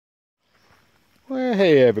Well,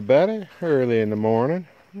 hey everybody, early in the morning,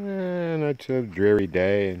 and it's a dreary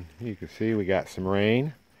day, and you can see we got some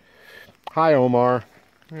rain. Hi Omar.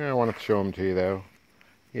 Yeah, I wanted to show him to you though.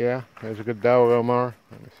 Yeah, there's a good dog, Omar.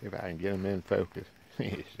 Let me see if I can get him in focus.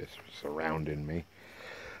 He's just surrounding me.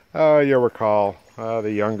 Oh, you'll recall,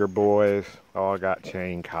 the younger boys all got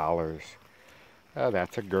chain collars. Oh,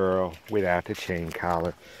 that's a girl without the chain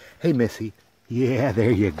collar. Hey Missy. Yeah,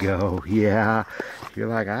 there you go. Yeah. You're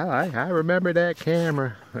like, I remember that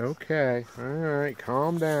camera. Okay. All right.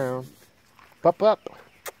 Calm down. Up.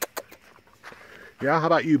 Yeah, how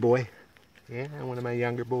about you, boy? Yeah, one of my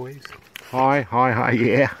younger boys. Hi.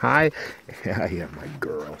 Yeah, hi. Yeah, my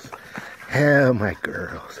girls. Oh, my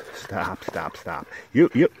girls. Stop. You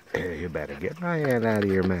better get my hand out of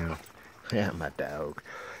your mouth. Yeah, my dog.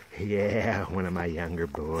 Yeah, one of my younger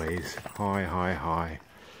boys. Hi.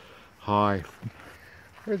 Hi.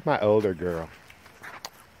 Where's my older girl?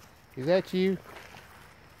 Is that you?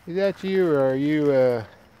 Is that you, or are you, I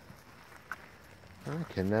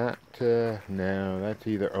cannot, no, that's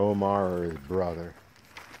either Omar or his brother.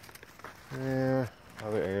 Yeah,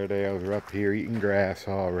 other Airedales are up here eating grass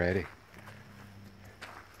already.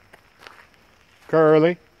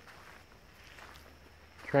 Curly.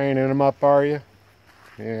 Training them up, are you?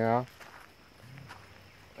 Yeah.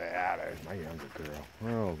 Ah, there's my younger girl.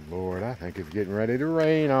 Oh, Lord, I think it's getting ready to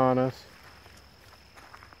rain on us.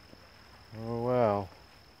 Oh, well.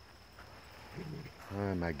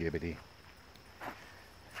 Ah, my Gibbity.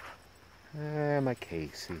 Ah, my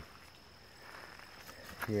Casey.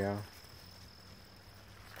 Yeah.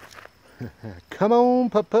 Come on,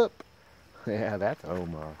 pup. Yeah, that's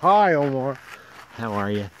Omar. Hi, Omar. How are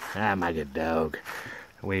you? Ah, my good dog.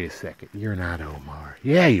 Wait a second. You're not Omar.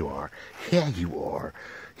 Yeah, you are. Yeah, you are.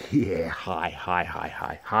 Yeah, hi.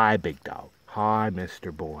 Hi, big dog. Hi,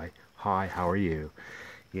 Mr. Boy. Hi, how are you?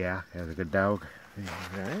 Yeah, that's a good dog.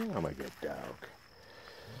 Yeah, I'm a good dog.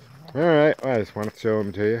 Alright, well, I just wanted to show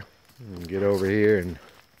them to you. And get over here and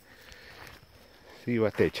see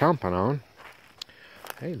what they're chomping on.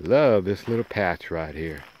 They love this little patch right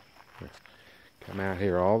here. Come out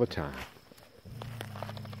here all the time.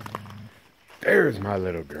 There's my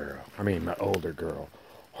little girl. I mean, my older girl.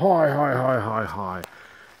 Hi.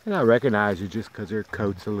 And I recognize you just because her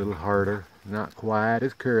coat's a little harder. Not quite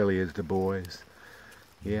as curly as the boys.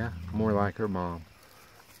 Yeah, more like her mom.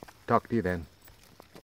 Talk to you then.